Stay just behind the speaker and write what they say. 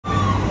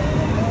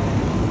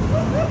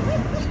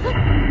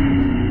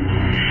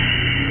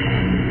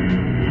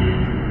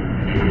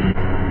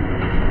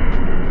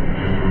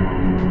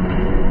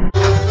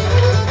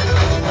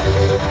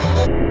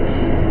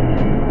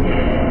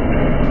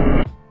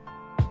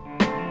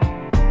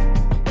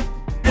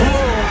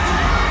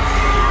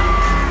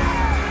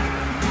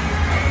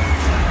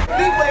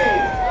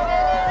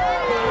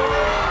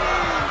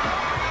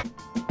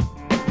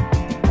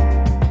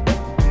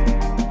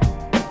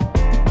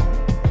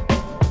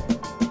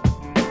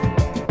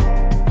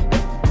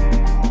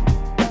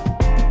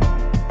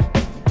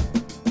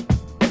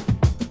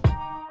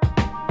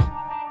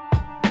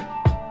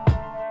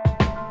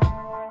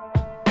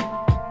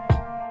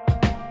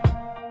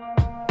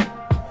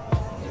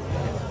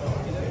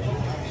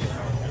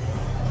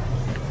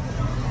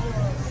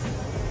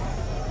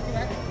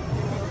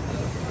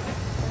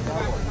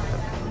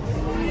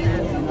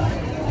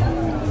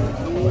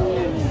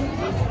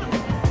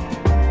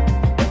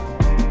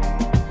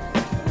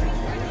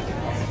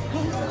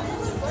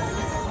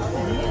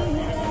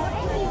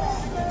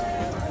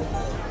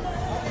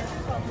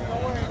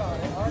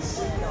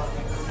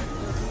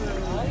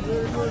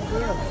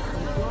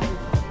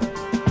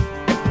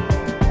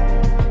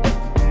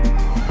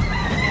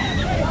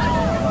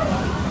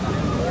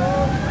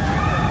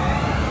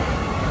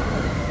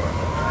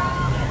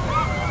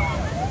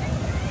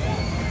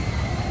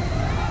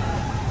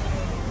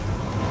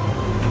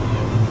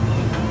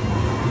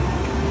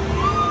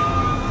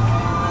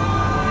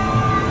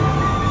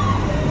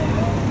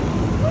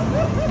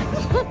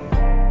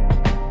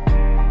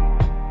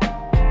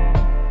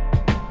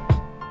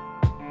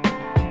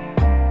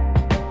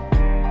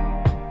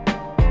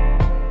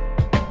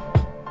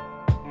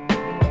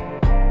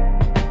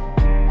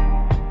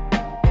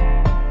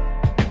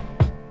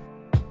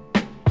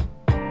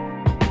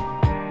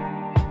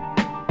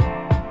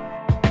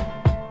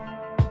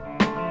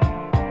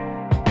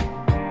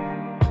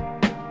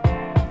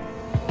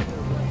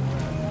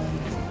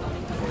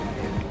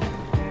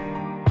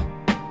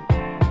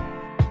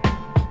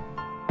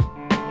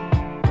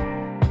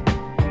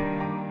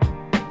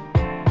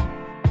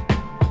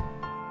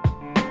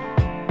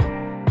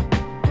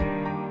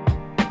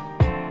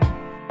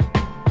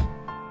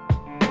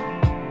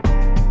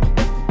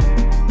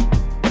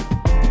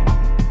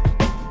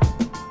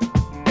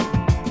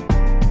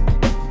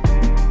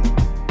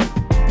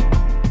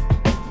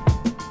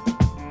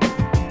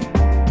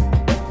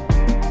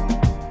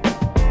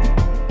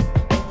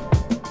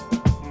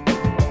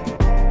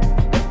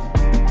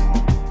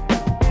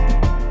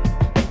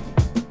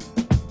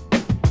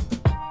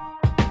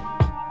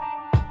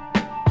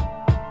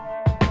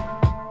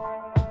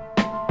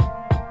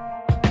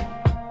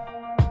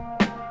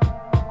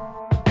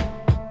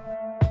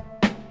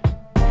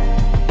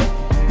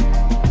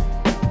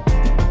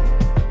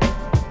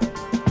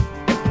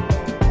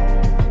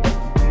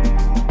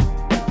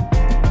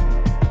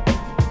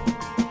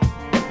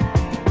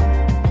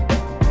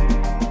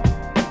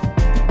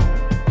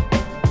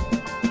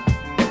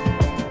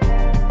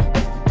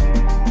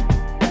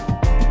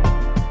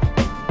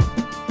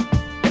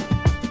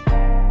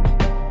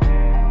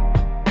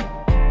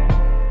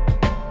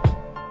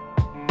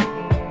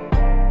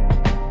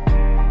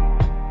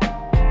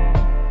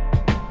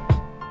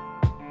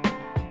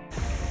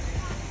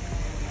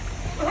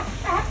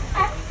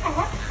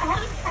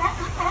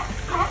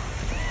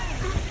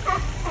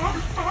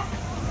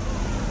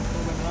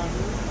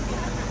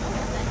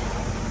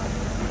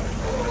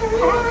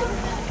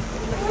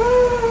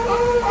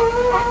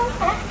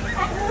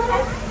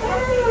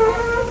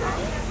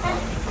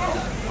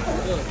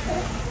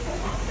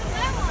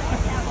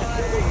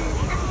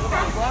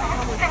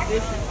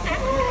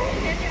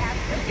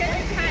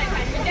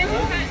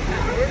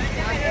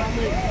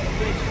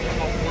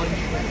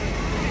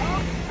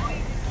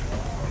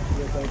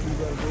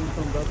going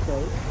from that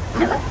side.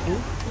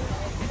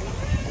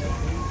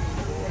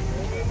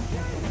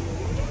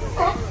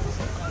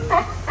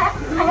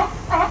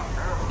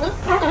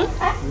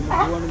 We will go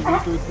on and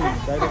do things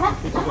directly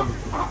physically.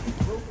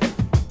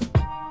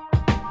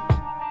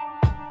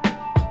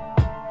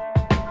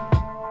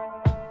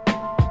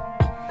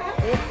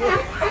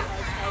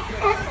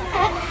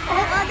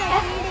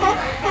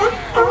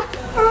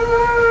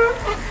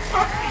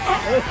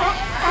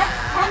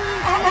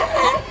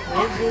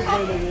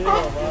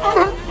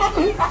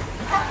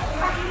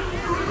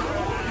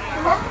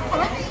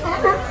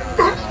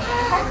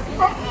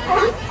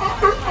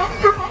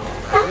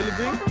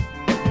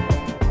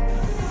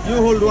 You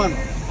hold one.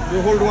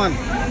 You hold one.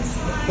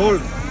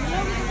 Hold.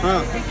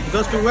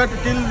 Just wait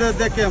till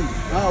they came.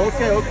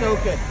 Okay. Okay, go.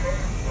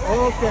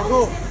 Okay,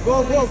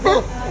 go.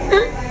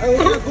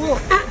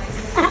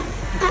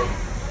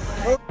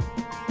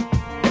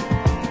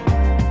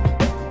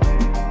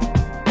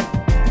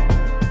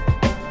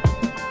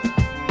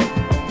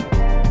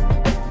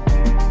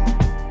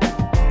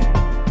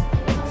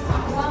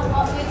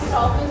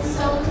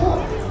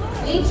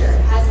 Nature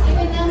has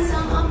given them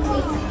some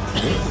amazing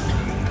gifts.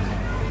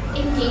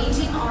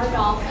 Engaging our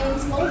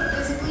dolphins both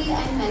physically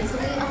and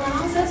mentally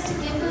allows us to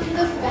give them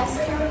the best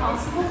care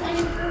possible and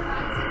it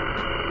provides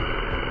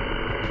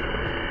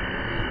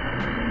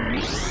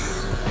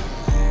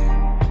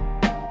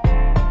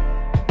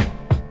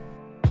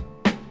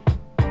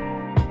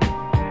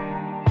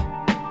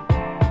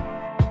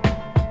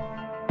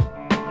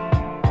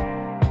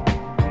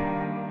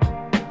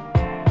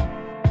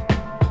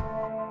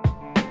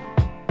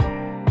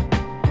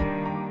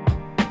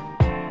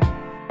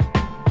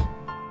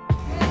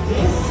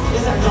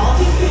is our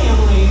dolphin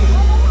family.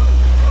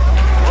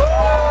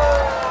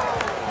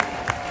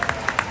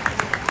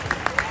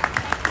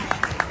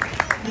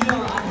 You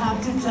know, I have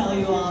to tell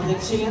you all, the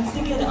chance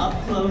to get up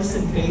close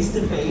and face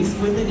to face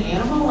with an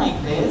animal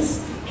like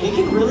this, it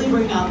can really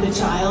bring out the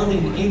child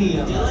in any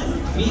of us.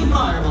 Dylan, be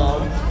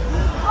marveled.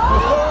 Oh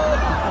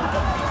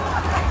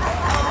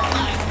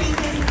my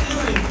goodness,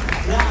 Dylan.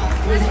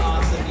 That was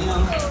awesome. You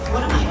know,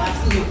 one of my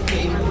absolute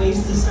favorite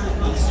ways to start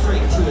going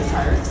straight to his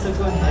heart. So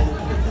go ahead.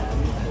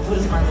 What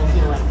does Marvel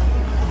feel like?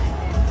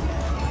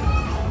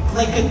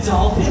 Like a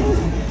dolphin?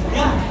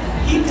 Yeah,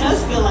 he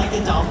does feel like a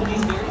dolphin.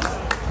 He's very...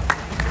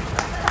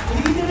 What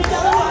are you doing,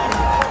 Dylan?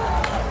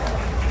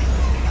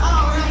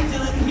 All right,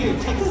 Dylan, here,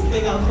 take this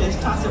big old fish,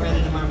 toss it right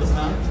into Marvel's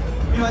mouth.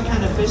 You know what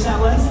kind of fish that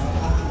was?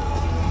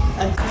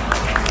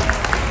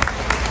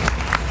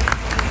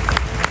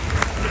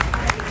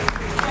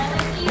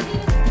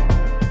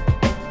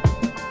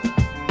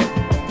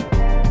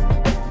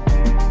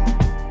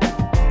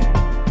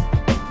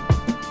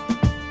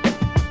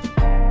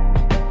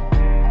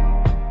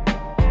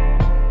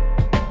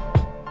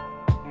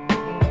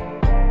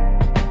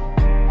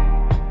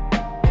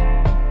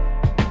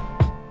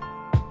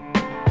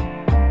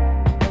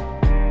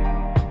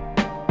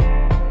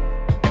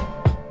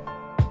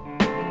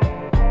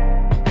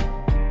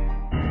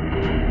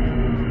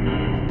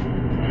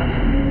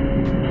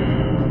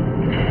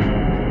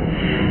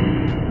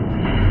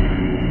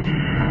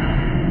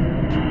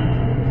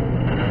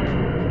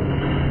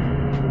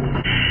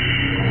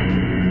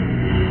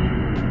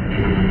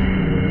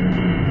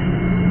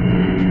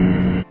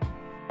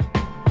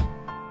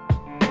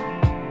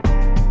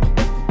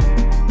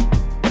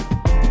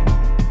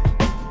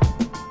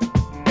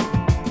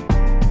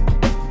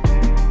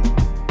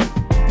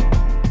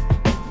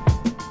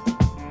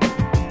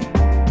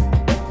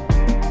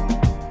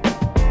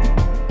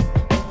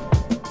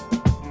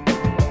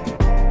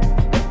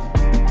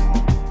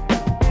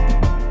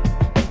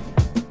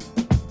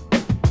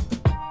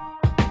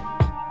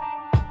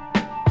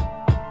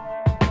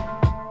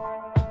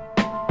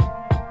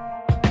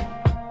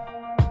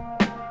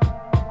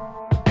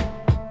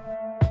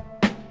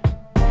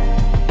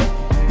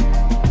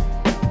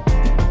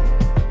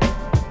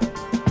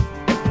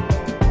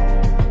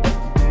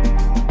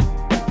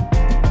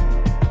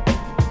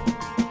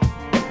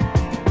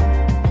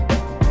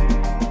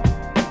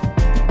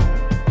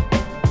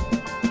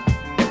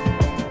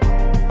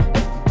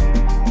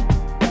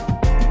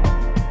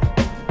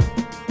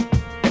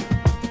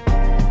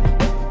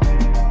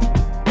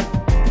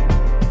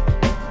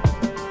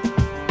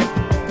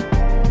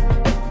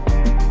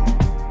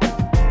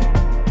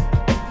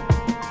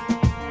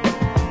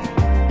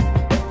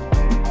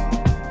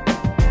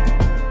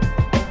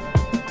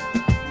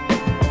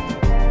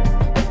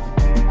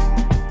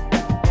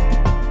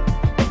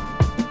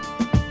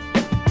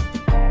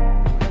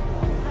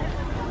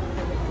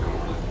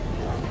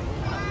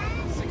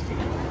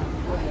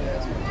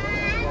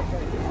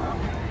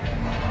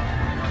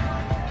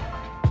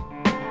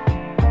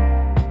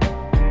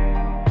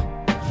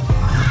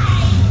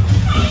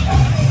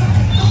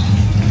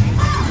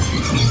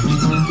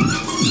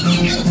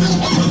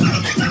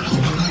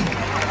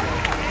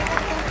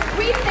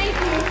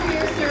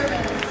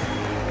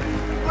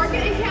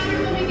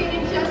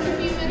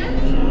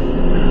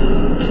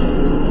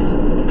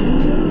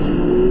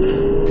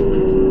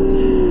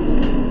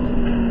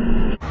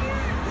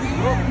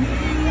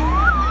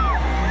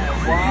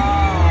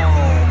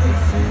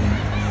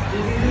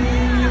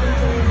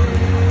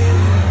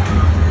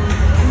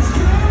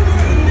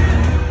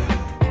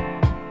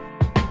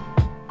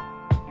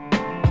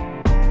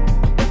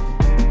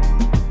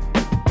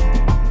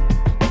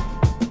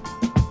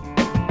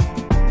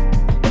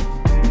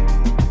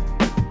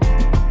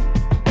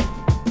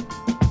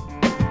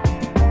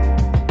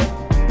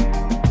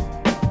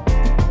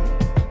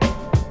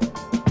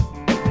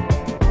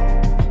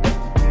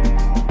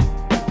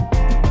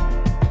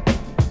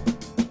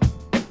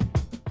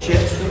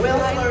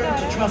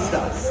 trust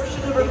us. A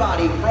portion of her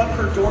body, from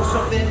her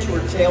dorsal fin to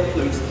her tail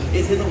flukes,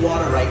 is in the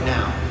water right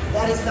now.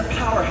 That is the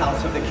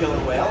powerhouse of the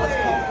killer whale.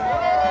 It's called